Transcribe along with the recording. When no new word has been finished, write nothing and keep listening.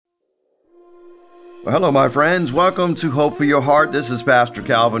Well, hello, my friends. Welcome to Hope for Your Heart. This is Pastor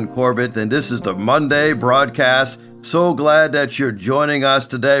Calvin Corbett, and this is the Monday broadcast. So glad that you're joining us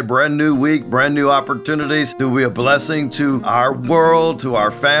today. Brand new week, brand new opportunities to be a blessing to our world, to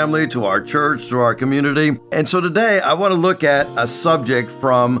our family, to our church, to our community. And so today I want to look at a subject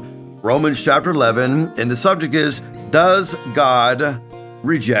from Romans chapter 11, and the subject is, does God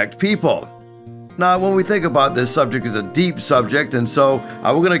reject people? Now, when we think about this subject, it's a deep subject, and so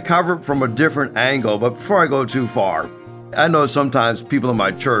we're going to cover it from a different angle. But before I go too far, I know sometimes people in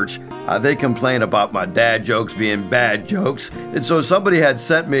my church, they complain about my dad jokes being bad jokes. And so somebody had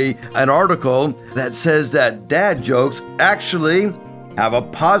sent me an article that says that dad jokes actually have a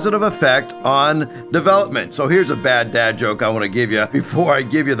positive effect on development. So here's a bad dad joke I want to give you before I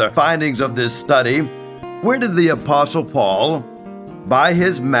give you the findings of this study. Where did the Apostle Paul buy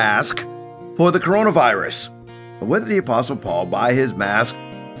his mask for the coronavirus? Where did the Apostle Paul buy his mask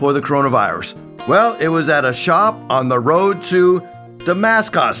for the coronavirus? Well, it was at a shop on the road to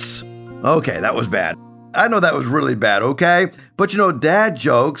Damascus. Okay, that was bad. I know that was really bad, okay? But you know, dad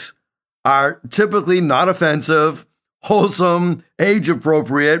jokes are typically not offensive, wholesome, age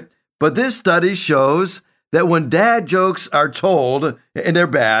appropriate. But this study shows that when dad jokes are told and they're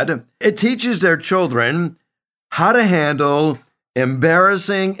bad, it teaches their children how to handle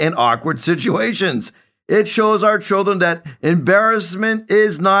embarrassing and awkward situations. It shows our children that embarrassment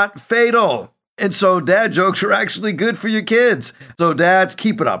is not fatal. And so dad jokes are actually good for your kids. So dads,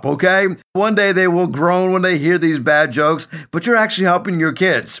 keep it up, okay? One day they will groan when they hear these bad jokes, but you're actually helping your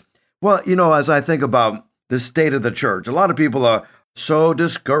kids. Well, you know, as I think about the state of the church, a lot of people are so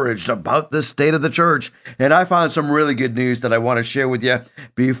discouraged about the state of the church. And I found some really good news that I want to share with you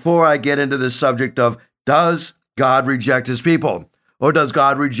before I get into the subject of, does God reject his people? Or does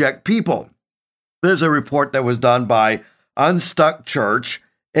God reject people? There's a report that was done by Unstuck Church,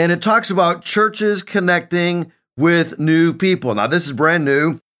 and it talks about churches connecting with new people. Now, this is brand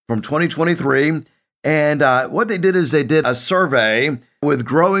new from 2023. And what they did is they did a survey with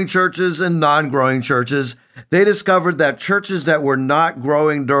growing churches and non-growing churches. They discovered that churches that were not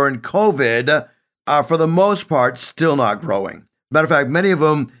growing during COVID are, for the most part, still not growing. Matter of fact, many of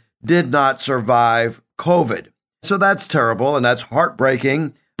them did not survive COVID. So that's terrible and that's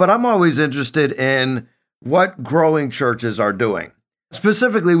heartbreaking. But I'm always interested in what growing churches are doing.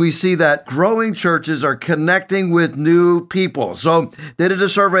 Specifically, we see that growing churches are connecting with new people. So they did a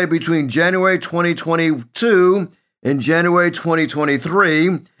survey between January 2022 and January 2023,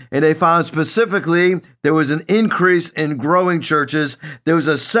 and they found specifically there was an increase in growing churches. There was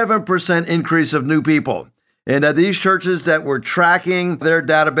a 7% increase of new people. And these churches that were tracking their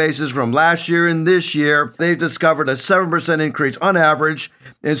databases from last year and this year, they've discovered a 7% increase on average.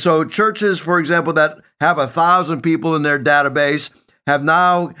 And so churches, for example, that have 1,000 people in their database have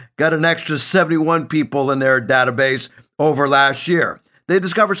now got an extra 71 people in their database over last year. They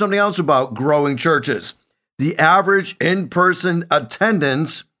discovered something else about growing churches. The average in-person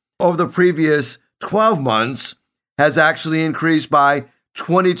attendance over the previous 12 months has actually increased by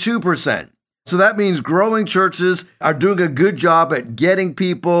 22%. So that means growing churches are doing a good job at getting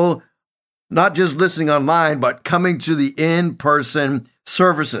people not just listening online, but coming to the in-person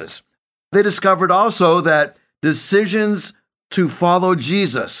services. They discovered also that decisions to follow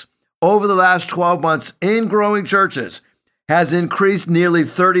Jesus over the last 12 months in growing churches has increased nearly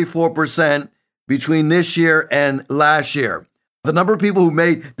 34% between this year and last year. The number of people who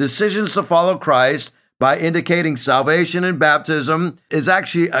made decisions to follow Christ by indicating salvation and baptism is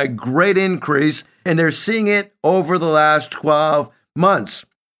actually a great increase, and they're seeing it over the last 12 months.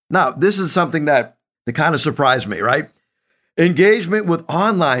 Now, this is something that kind of surprised me, right? Engagement with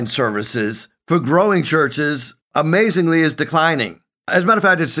online services for growing churches, amazingly, is declining. As a matter of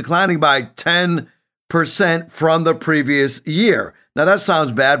fact, it's declining by 10% from the previous year. Now, that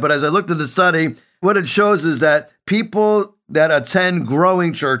sounds bad, but as I looked at the study, what it shows is that people that attend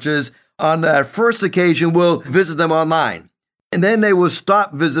growing churches on that first occasion will visit them online. And then they will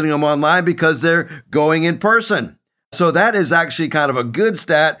stop visiting them online because they're going in person. So that is actually kind of a good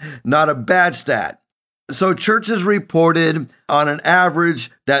stat, not a bad stat. So churches reported on an average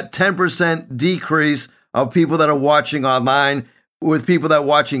that 10% decrease of people that are watching online with people that are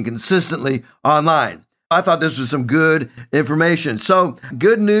watching consistently online. I thought this was some good information. So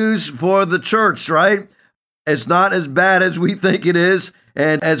good news for the church, right? It's not as bad as we think it is.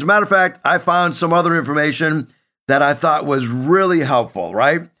 And as a matter of fact, I found some other information that I thought was really helpful,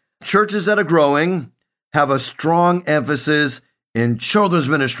 right? Churches that are growing have a strong emphasis in children's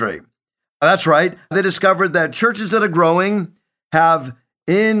ministry. That's right. They discovered that churches that are growing have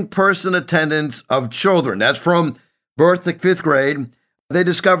in-person attendance of children. That's from birth to fifth grade. They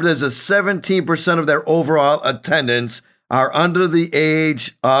discovered there's a 17% of their overall attendance are under the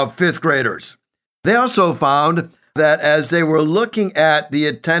age of fifth graders. They also found that as they were looking at the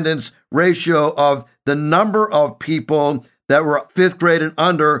attendance ratio of the number of people that were fifth grade and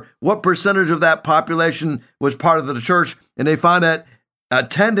under, what percentage of that population was part of the church, and they found that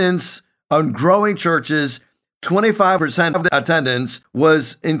attendance on growing churches, 25% of the attendance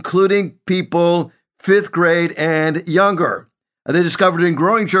was including people fifth grade and younger. They discovered in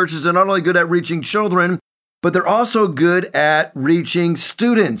growing churches they're not only good at reaching children, but they're also good at reaching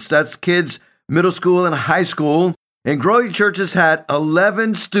students. That's kids, middle school and high school. And growing churches had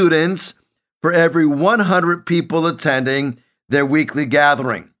 11 students for every 100 people attending their weekly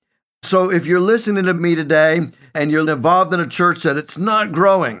gathering. So if you're listening to me today and you're involved in a church that it's not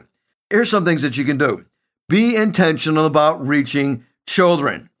growing, here's some things that you can do. Be intentional about reaching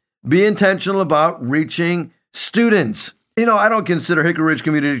children. Be intentional about reaching students. I don't consider Hickory Ridge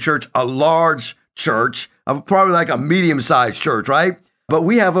Community Church a large church. I'm probably like a medium-sized church, right? But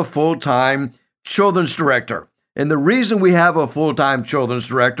we have a full-time children's director. And the reason we have a full-time children's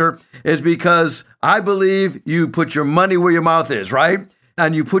director is because I believe you put your money where your mouth is, right?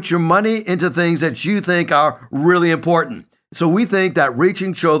 And you put your money into things that you think are really important. So we think that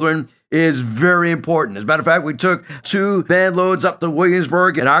reaching children is very important. As a matter of fact, we took 2 van loads up to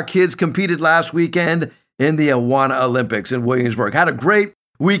Williamsburg, and our kids competed last weekend in the Awana Olympics in Williamsburg. Had a great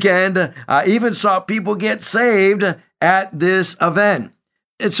weekend. Even saw people get saved at this event.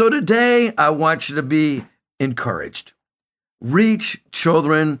 And so today, I want you to be encouraged. Reach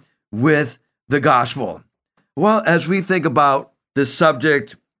children with the gospel. Well, as we think about this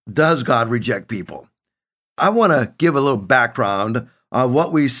subject, does God reject people? I want to give a little background on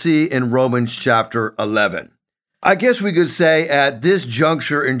what we see in Romans chapter 11. I guess we could say at this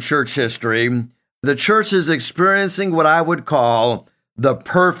juncture in church history, the church is experiencing what I would call the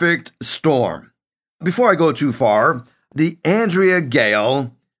perfect storm. Before I go too far, the Andrea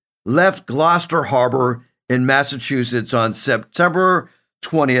Gale left Gloucester Harbor in Massachusetts on September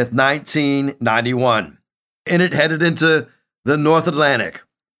 20th, 1991, and it headed into the North Atlantic.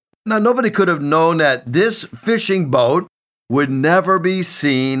 Now, nobody could have known that this fishing boat would never be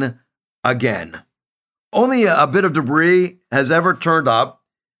seen again. Only a bit of debris has ever turned up,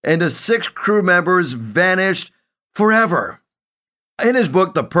 and the 6 crew members vanished forever. In his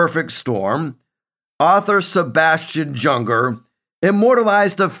book, The Perfect Storm, author Sebastian Junger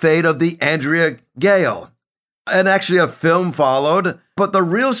immortalized the fate of the Andrea Gale. And actually a film followed, but the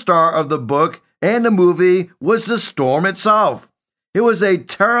real star of the book and the movie was the storm itself. It was a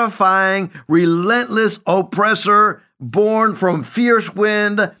terrifying, relentless oppressor born from fierce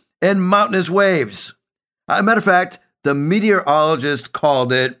wind and mountainous waves. As a matter of fact, the meteorologists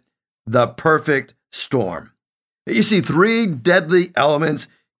called it the perfect storm. You see, 3 deadly elements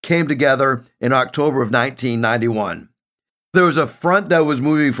came together in October of 1991. There was a front that was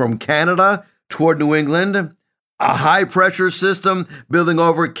moving from Canada toward New England, a high-pressure system building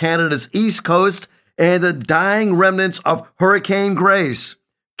over Canada's east coast, and the dying remnants of Hurricane Grace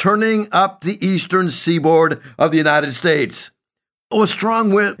turning up the eastern seaboard of the United States. Oh,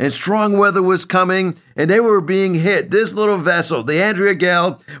 strong wind and strong weather was coming, and they were being hit. This little vessel, the Andrea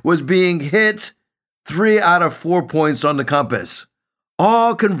Gale, was being hit 3 out of 4 points on the compass,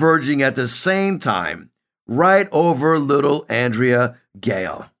 all converging at the same time, right over little Andrea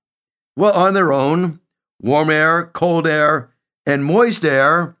Gale. Well, on their own, warm air, cold air, and moist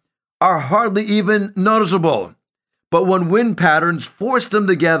air are hardly even noticeable. But when wind patterns force them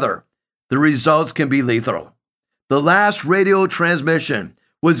together, the results can be lethal. The last radio transmission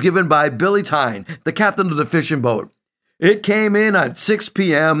was given by Billy Tyne, the captain of the fishing boat. It came in at 6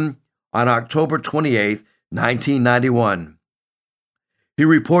 p.m. on October 28, 1991. He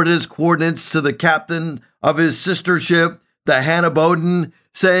reported his coordinates to the captain of his sister ship, the Hannah Bowden,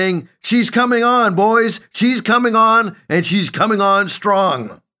 saying, "She's coming on, boys. She's coming on, and she's coming on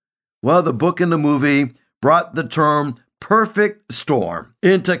strong." Well, the book and the movie brought the term perfect storm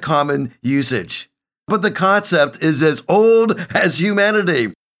into common usage. But the concept is as old as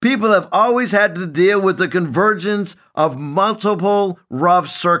humanity. People have always had to deal with the convergence of multiple rough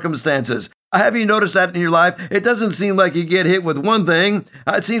circumstances. Have you noticed that in your life? It doesn't seem like you get hit with one thing.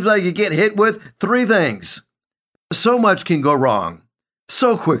 It seems like you get hit with 3 things. So much can go wrong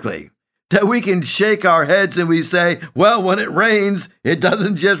so quickly that we can shake our heads and we say, well, when it rains, it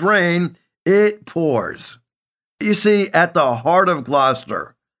doesn't just rain, it pours. You see, at the heart of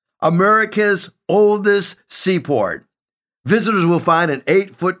Gloucester, America's oldest seaport, visitors will find an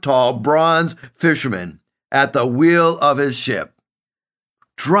 8-foot-tall bronze fisherman at the wheel of his ship,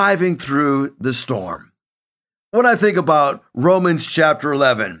 driving through the storm. When I think about Romans chapter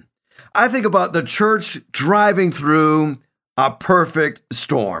 11, I think about the church driving through a perfect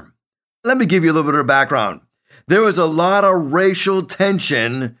storm. Let me give you a little bit of background. There was a lot of racial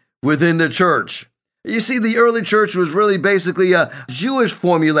tension within the church. You see, the early church was really basically a Jewish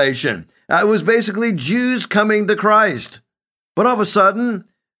formulation. It was basically Jews coming to Christ. But all of a sudden,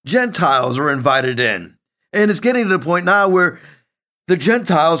 Gentiles are invited in. And it's getting to the point now where the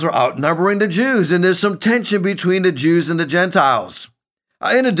Gentiles are outnumbering the Jews, and there's some tension between the Jews and the Gentiles.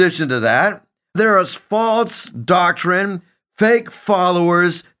 In addition to that, there is false doctrine, fake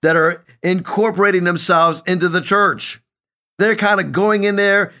followers that are incorporating themselves into the church. They're kind of going in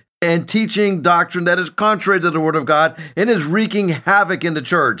there and teaching doctrine that is contrary to the Word of God and is wreaking havoc in the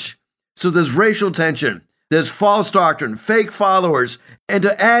church. So there's racial tension, there's false doctrine, fake followers, and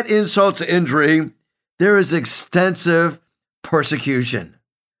to add insult to injury, there is extensive persecution.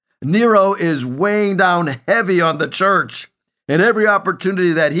 Nero is weighing down heavy on the church, and every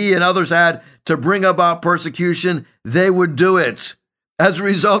opportunity that he and others had to bring about persecution, they would do it. As a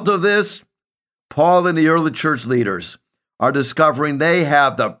result of this, Paul and the early church leaders are discovering they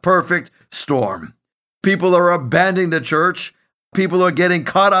have the perfect storm. People are abandoning the church. People are getting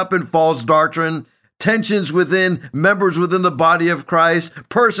caught up in false doctrine. Tensions within members within the body of Christ.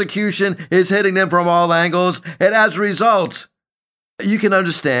 Persecution is hitting them from all angles. And as a result, you can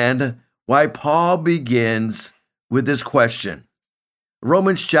understand why Paul begins with this question.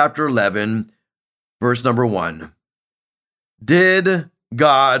 Romans chapter 11, verse number 1. Did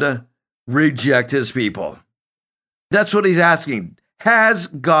God reject his people? That's what he's asking. Has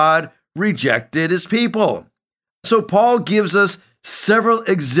God rejected his people? So Paul gives us several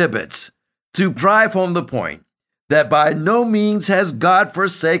exhibits to drive home the point that by no means has God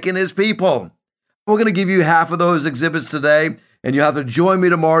forsaken his people. We're going to give you half of those exhibits today, and you have to join me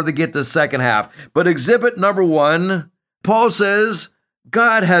tomorrow to get the second half. But exhibit number 1, Paul says,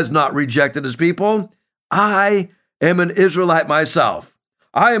 God has not rejected his people. I am an Israelite myself.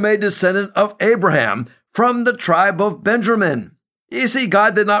 I am a descendant of Abraham from the tribe of Benjamin. You see,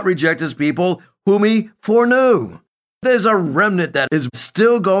 God did not reject his people whom he foreknew. There's a remnant that is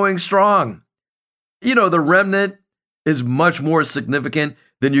still going strong. You know, the remnant is much more significant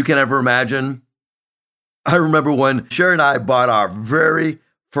than you can ever imagine. I remember when Sherry and I bought our very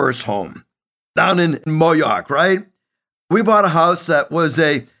first home down in Moyoc, right? We bought a house that was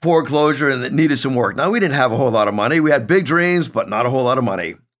a foreclosure and it needed some work. Now, we didn't have a whole lot of money. We had big dreams, but not a whole lot of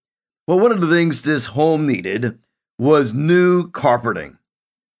money. Well, one of the things this home needed was new carpeting.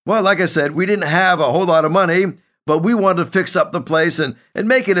 Well, like I said, we didn't have a whole lot of money, but we wanted to fix up the place and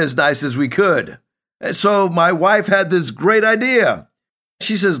make it as nice as we could. And so my wife had this great idea.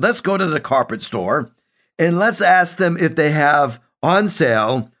 She says, let's go to the carpet store and let's ask them if they have on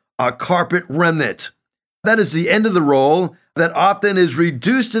sale a carpet remnant. That is the end of the roll that often is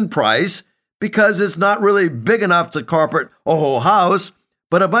reduced in price because it's not really big enough to carpet a whole house,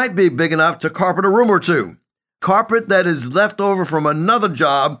 but it might be big enough to carpet a room or two. Carpet that is left over from another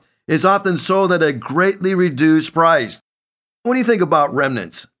job is often sold at a greatly reduced price. When you think about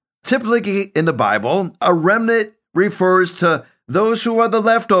remnants, typically in the Bible, a remnant refers to those who are the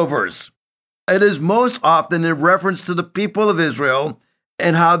leftovers. It is most often in reference to the people of Israel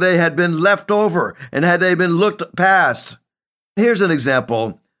and how they had been left over and had they been looked past. Here's an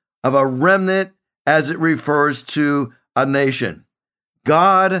example of a remnant as it refers to a nation.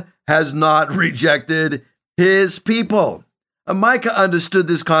 God has not rejected his people. Micah understood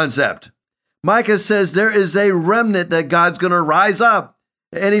this concept. Micah says there is a remnant that God's going to rise up.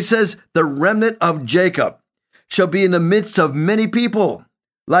 And he says, the remnant of Jacob shall be in the midst of many people,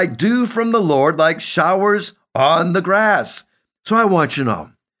 like dew from the Lord, like showers on the grass. So I want you to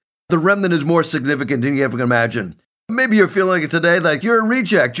know, the remnant is more significant than you ever can imagine. Maybe you're feeling like it today, like you're a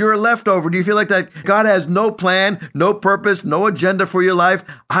reject, you're a leftover. Do you feel like that God has no plan, no purpose, no agenda for your life?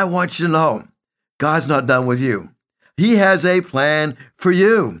 I want you to know, God's not done with you. He has a plan for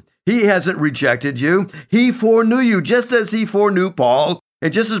you. He hasn't rejected you. He foreknew you, just as he foreknew Paul.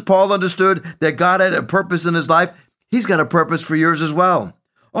 And just as Paul understood that God had a purpose in his life, he's got a purpose for yours as well.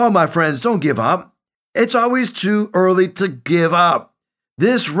 Oh, my friends, don't give up. It's always too early to give up.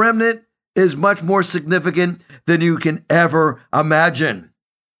 This remnant is much more significant than you can ever imagine.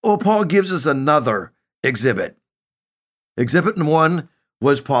 Well, Paul gives us another exhibit. Exhibit number 1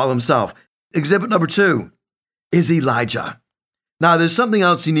 was Paul himself. Exhibit number 2 is Elijah. Now, there's something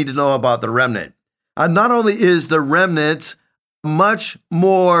else you need to know about the remnant. Not only is the remnant much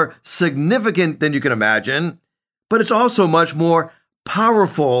more significant than you can imagine, but it's also much more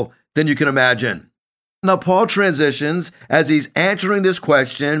powerful than you can imagine. Now, Paul transitions as he's answering this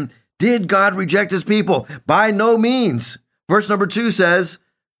question, Did God reject his people? By no means. Verse number 2 says,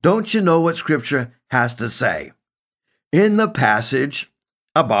 don't you know what Scripture has to say? In the passage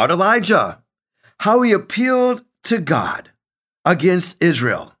about Elijah, how he appealed to God against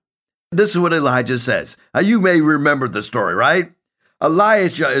Israel. This is what Elijah says. You may remember the story, right?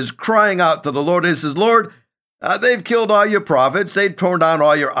 Elijah is crying out to the Lord and says, Lord, they've killed all your prophets. They've torn down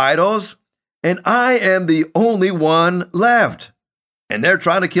all your idols. And I am the only one left. And they're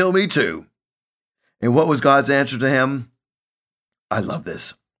trying to kill me too. And what was God's answer to him? I love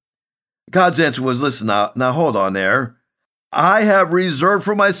this. God's answer was, listen, now hold on there. I have reserved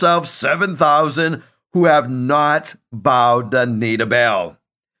for myself 7,000 who have not bowed the knee to Baal.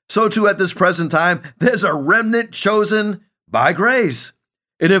 So too at this present time, there's a remnant chosen by grace.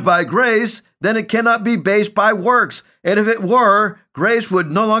 And if by grace, then it cannot be based by works. And if it were, grace would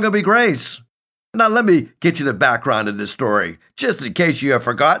no longer be grace. Now let me get you the background of this story, just in case you have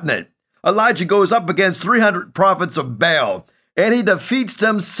forgotten it. Elijah goes up against 300 prophets of Baal, and he defeats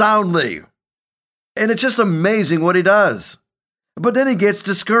them soundly. And it's just amazing what he does. But then he gets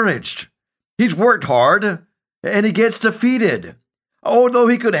discouraged. He's worked hard, and he gets defeated. Although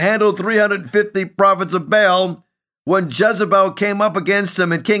he could handle 350 prophets of Baal, when Jezebel came up against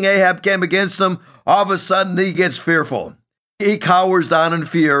him and King Ahab came against him, all of a sudden he gets fearful. He cowers down in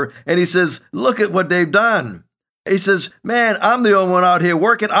fear, and he says, look at what they've done. He says, man, I'm the only one out here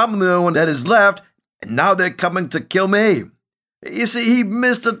working. I'm the only one that is left, and now they're coming to kill me. You see, he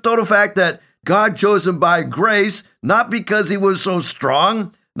missed the total fact that God chose him by grace, not because he was so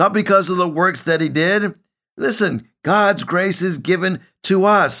strong, not because of the works that he did. Listen, God's grace is given to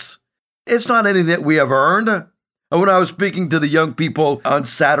us. It's not anything that we have earned. When I was speaking to the young people on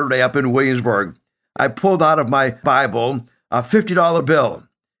Saturday up in Williamsburg, I pulled out of my Bible a $50 bill,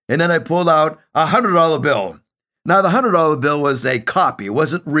 and then I pulled out a $100 bill. Now, the $100 bill was a copy. It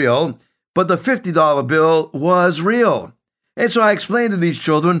wasn't real, but the $50 bill was real. And so I explained to these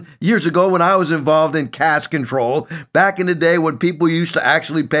children years ago when I was involved in cash control, back in the day when people used to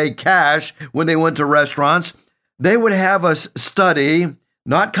actually pay cash when they went to restaurants, they would have us study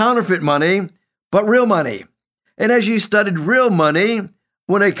not counterfeit money, but real money. And as you studied real money,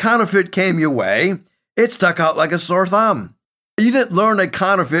 when a counterfeit came your way, it stuck out like a sore thumb. You didn't learn a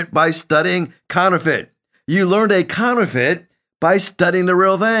counterfeit by studying counterfeit. You learned a counterfeit by studying the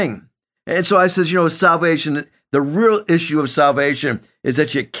real thing. And so I says, salvation, the real issue of salvation is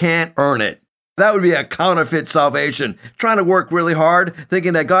that you can't earn it. That would be a counterfeit salvation, trying to work really hard,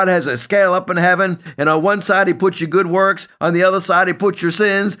 thinking that God has a scale up in heaven, and on one side he puts your good works, on the other side he puts your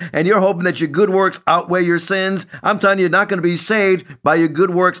sins, and you're hoping that your good works outweigh your sins. I'm telling you, you're not going to be saved by your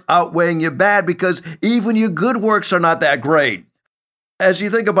good works outweighing your bad, because even your good works are not that great. As you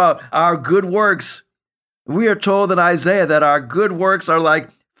think about our good works, we are told in Isaiah that our good works are like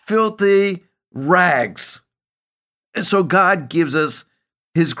filthy rags. And so God gives us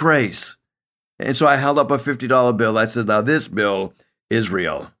his grace. And so I held up a $50 bill. I said, now this bill is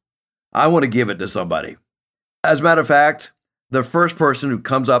real. I want to give it to somebody. As a matter of fact, the first person who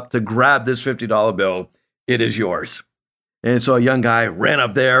comes up to grab this $50 bill, it is yours. And so a young guy ran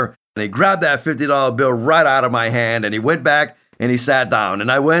up there and he grabbed that $50 bill right out of my hand, and he went back and he sat down.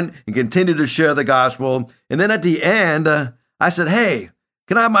 And I went and continued to share the gospel. And then at the end, I said, hey,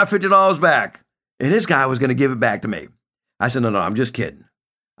 can I have my $50 back? And this guy was going to give it back to me. I said, no, I'm just kidding.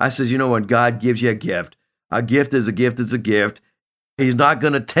 I says, when God gives you a gift is a gift is a gift. He's not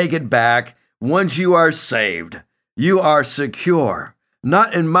going to take it back. Once you are saved, you are secure.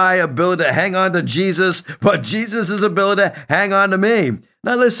 Not in my ability to hang on to Jesus, but Jesus' ability to hang on to me.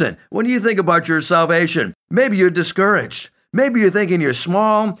 Now listen, when you think about your salvation, maybe you're discouraged. Maybe you're thinking you're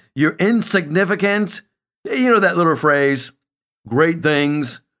small, you're insignificant. You know that little phrase, great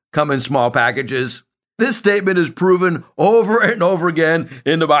things come in small packages. This statement is proven over and over again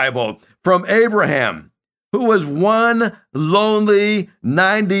in the Bible. From Abraham, who was one lonely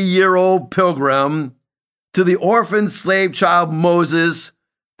 90-year-old pilgrim, to the orphan slave child Moses,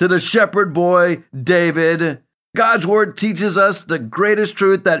 to the shepherd boy David. God's word teaches us the greatest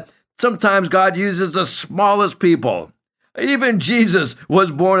truth, that sometimes God uses the smallest people. Even Jesus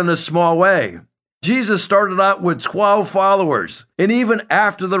was born in a small way. Jesus started out with 12 followers, and even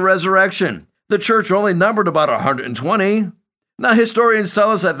after the resurrection, the church only numbered about 120. Now, historians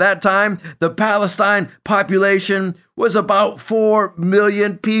tell us at that time, the Palestine population was about 4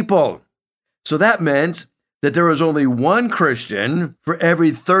 million people. So that meant that there was only one Christian for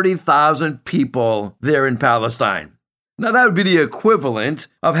every 30,000 people there in Palestine. Now, that would be the equivalent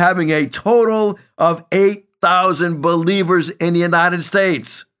of having a total of 8,000 believers in the United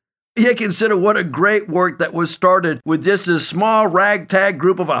States. Yet consider what a great work that was started with just this small ragtag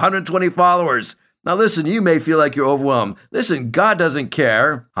group of 120 followers. Now listen, you may feel like you're overwhelmed. Listen, God doesn't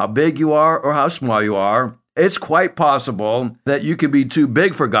care how big you are or how small you are. It's quite possible that you can be too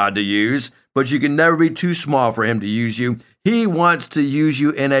big for God to use, but you can never be too small for Him to use you. He wants to use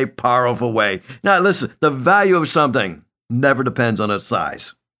you in a powerful way. Now listen, the value of something never depends on its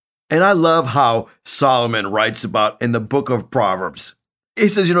size. And I love how Solomon writes about in the book of Proverbs. He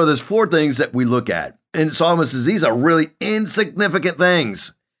says, there's 4 things that we look at. And Solomon says these are really insignificant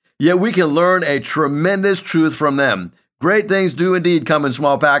things. Yet we can learn a tremendous truth from them. Great things do indeed come in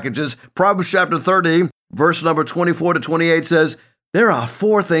small packages. Proverbs chapter 30, verse number 24 to 28 says, there are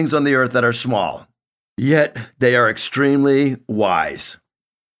 4 things on the earth that are small, yet they are extremely wise.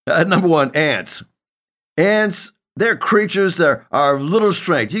 Number 1, ants. Ants, they're creatures that are of little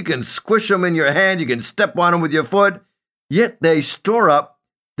strength. You can squish them in your hand, you can step on them with your foot, yet they store up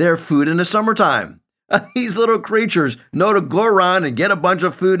their food in the summertime. These little creatures know to go around and get a bunch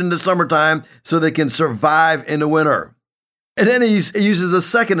of food in the summertime so they can survive in the winter. And then he uses a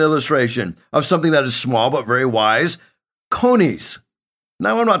second illustration of something that is small but very wise, conies.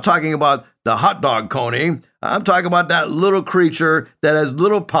 Now, I'm not talking about the hot dog coney. I'm talking about that little creature that has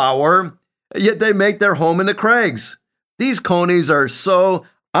little power, yet they make their home in the crags. These conies are so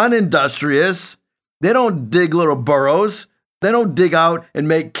unindustrious. They don't dig little burrows. They don't dig out and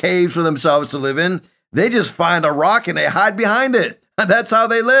make caves for themselves to live in. They just find a rock and they hide behind it. That's how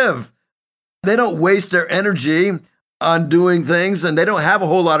they live. They don't waste their energy on doing things, and they don't have a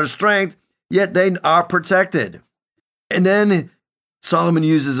whole lot of strength, yet they are protected. And then Solomon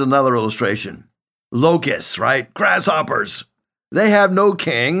uses another illustration. Locusts, right? Grasshoppers. They have no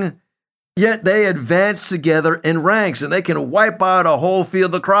king, yet they advance together in ranks, and they can wipe out a whole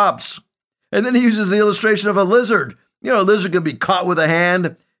field of crops. And then he uses the illustration of a lizard. A lizard can be caught with a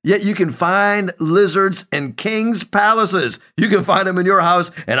hand, yet you can find lizards in kings' palaces. You can find them in your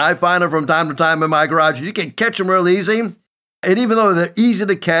house, and I find them from time to time in my garage. You can catch them real easy. And even though they're easy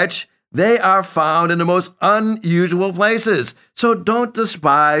to catch, they are found in the most unusual places. So don't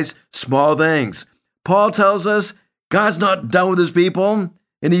despise small things. Paul tells us God's not done with his people,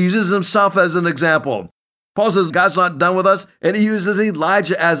 and he uses himself as an example. Paul says God's not done with us, and he uses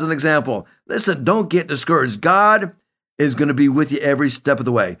Elijah as an example. Listen, don't get discouraged. God is going to be with you every step of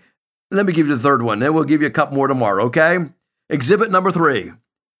the way. Let me give you the third one. Then we'll give you a couple more tomorrow, okay? Exhibit number 3,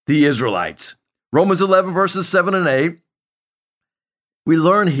 the Israelites. Romans 11, verses 7 and 8. We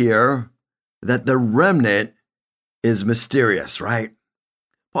learn here that the remnant is mysterious, right?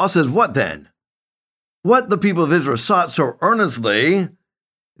 Paul says, what then? What the people of Israel sought so earnestly,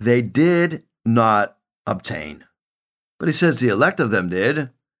 they did not obtain. But he says the elect of them did,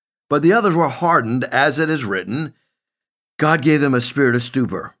 but the others were hardened, as it is written, God gave them a spirit of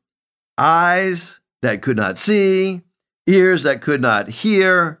stupor, eyes that could not see, ears that could not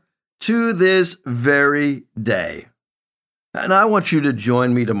hear, to this very day. And I want you to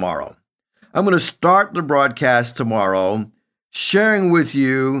join me tomorrow. I'm going to start the broadcast tomorrow sharing with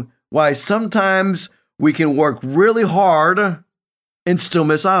you why sometimes we can work really hard and still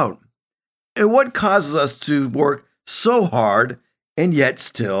miss out. And what causes us to work so hard and yet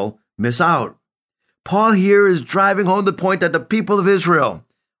still miss out. Paul here is driving home the point that the people of Israel,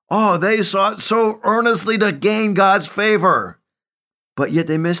 they sought so earnestly to gain God's favor, but yet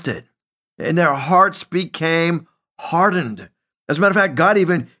they missed it. And their hearts became hardened. As a matter of fact, God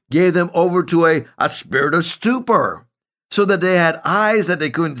even gave them over to a spirit of stupor, so that they had eyes that they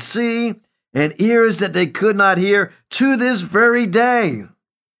couldn't see and ears that they could not hear to this very day.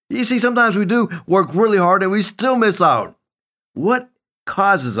 You see, sometimes we do work really hard and we still miss out. What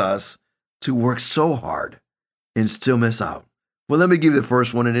causes us to work so hard and still miss out? Well, let me give you the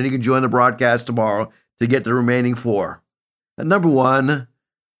first one, and then you can join the broadcast tomorrow to get the remaining 4. And number 1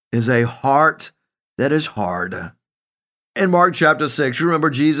 is a heart that is hard. In Mark chapter 6, remember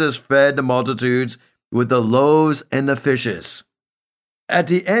Jesus fed the multitudes with the loaves and the fishes. At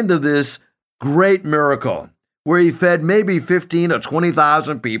the end of this great miracle, where he fed maybe 15 or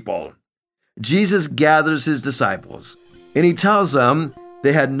 20,000 people, Jesus gathers his disciples, and he tells them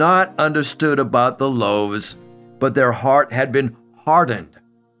they had not understood about the loaves, but their heart had been hardened.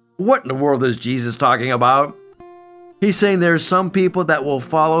 What in the world is Jesus talking about? He's saying there are some people that will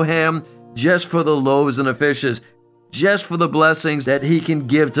follow him just for the loaves and the fishes, just for the blessings that he can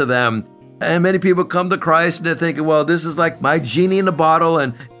give to them. And many people come to Christ and they're thinking, well, this is like my genie in a bottle,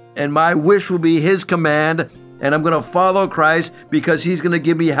 and my wish will be his command, and I'm going to follow Christ because he's going to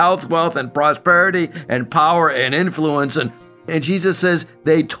give me health, wealth, and prosperity, and power, and influence. And Jesus says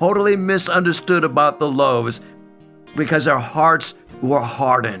they totally misunderstood about the loaves. because our hearts were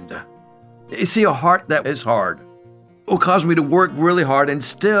hardened. You see, a heart that is hard will cause me to work really hard and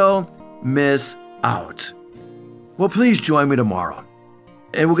still miss out. Well, please join me tomorrow.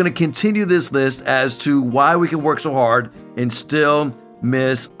 And we're going to continue this list as to why we can work so hard and still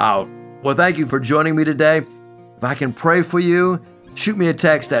miss out. Well, thank you for joining me today. If I can pray for you, shoot me a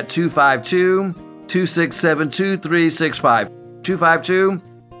text at 252-267-2365.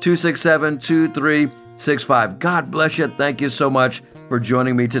 252-267-2365. God bless you. Thank you so much for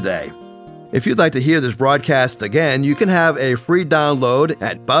joining me today. If you'd like to hear this broadcast again, you can have a free download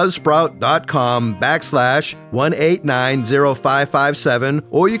at buzzsprout.com/1890557,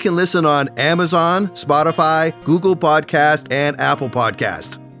 or you can listen on Amazon, Spotify, Google Podcast, and Apple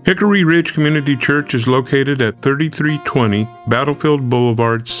Podcast. Hickory Ridge Community Church is located at 3320 Battlefield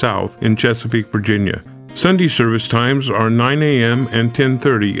Boulevard South in Chesapeake, Virginia. Sunday service times are 9 a.m. and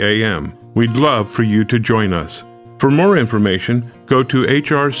 10:30 a.m. We'd love for you to join us. For more information, go to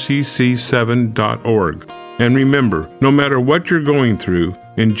hrcc7.org. And remember, no matter what you're going through,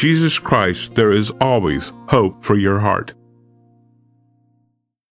 in Jesus Christ there is always hope for your heart.